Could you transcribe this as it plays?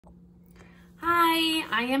Hi,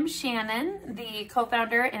 I am Shannon, the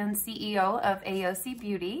co-founder and CEO of Eossi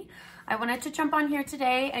Beauty. I wanted to jump on here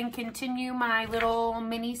today and continue my little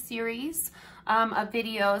mini series of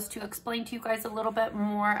videos to explain to you guys a little bit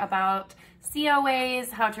more about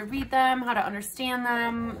COAs, how to read them, how to understand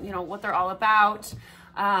them, you know, what they're all about.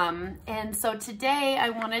 And so today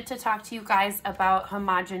I wanted to talk to you guys about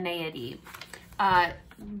homogeneity.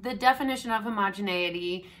 The definition of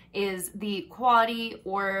homogeneity is the quality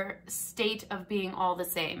or state of being all the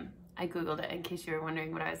same. I Googled it in case you were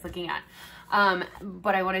wondering what I was looking at.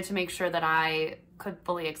 But I wanted to make sure that I could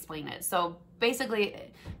fully explain it. So basically,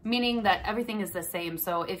 meaning that everything is the same.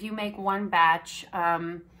 So if you make one batch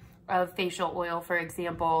of facial oil, for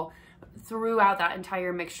example, throughout that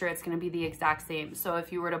entire mixture, it's going to be the exact same. So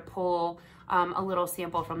if you were to pull a little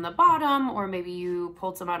sample from the bottom, or maybe you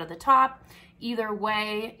pulled some out of the top, either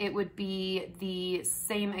way, it would be the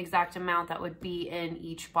same exact amount that would be in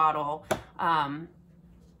each bottle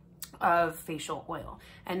of facial oil.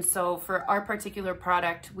 And so for our particular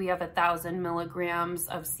product, we have 1,000 milligrams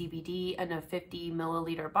of CBD in a 50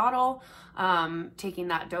 milliliter bottle. Taking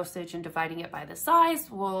that dosage and dividing it by the size,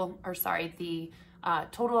 the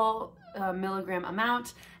total milligram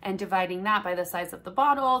amount, and dividing that by the size of the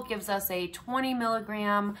bottle gives us a 20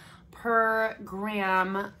 milligram per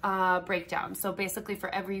gram breakdown. So basically for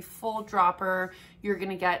every full dropper, you're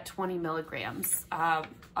gonna get 20 milligrams of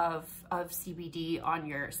CBD on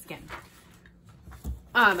your skin.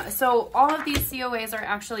 So all of these COAs are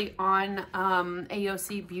actually on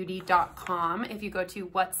eossibeauty.com. If you go to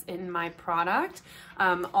what's in my product,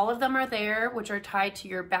 all of them are there, which are tied to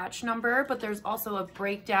your batch number, but there's also a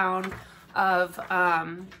breakdown of,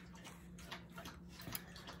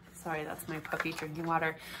 sorry, that's my puppy drinking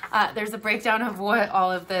water. There's a breakdown of what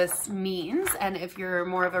all of this means. And if you're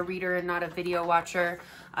more of a reader and not a video watcher,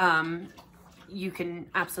 you can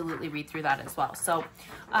absolutely read through that as well. So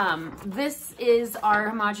this is our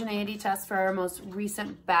homogeneity test for our most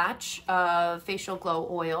recent batch of facial glow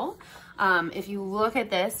oil. If you look at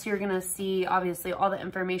this, you're gonna see obviously all the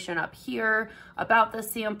information up here about the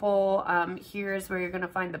sample. Here's where you're gonna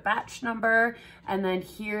find the batch number, and then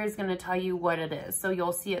here's gonna tell you what it is. So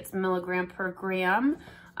you'll see it's milligram per gram,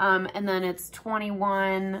 and then it's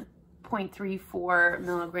 21.34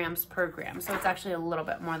 milligrams per gram. So it's actually a little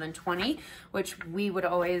bit more than 20, which we would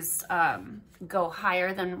always go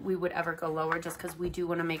higher than we would ever go lower, just because we do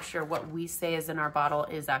want to make sure what we say is in our bottle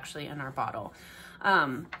is actually in our bottle.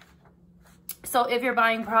 So if you're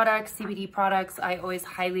buying products, CBD products, I always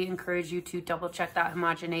highly encourage you to double check that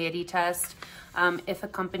homogeneity test. If a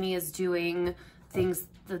company is doing things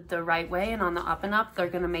the right way and on the up and up, they're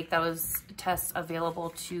going to make those tests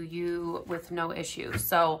available to you with no issue.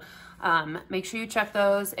 So make sure you check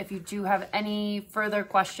those. If you do have any further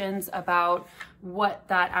questions about what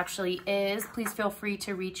that actually is, please feel free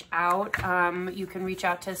to reach out. You can reach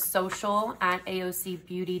out to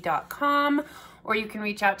social@eossibeauty.com, or you can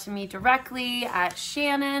reach out to me directly at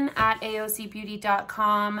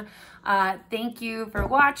shannon@eossibeauty.com. Thank you for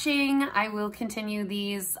watching. I will continue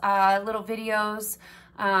these little videos.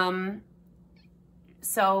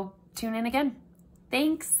 So tune in again.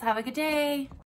 Thanks. Have a good day.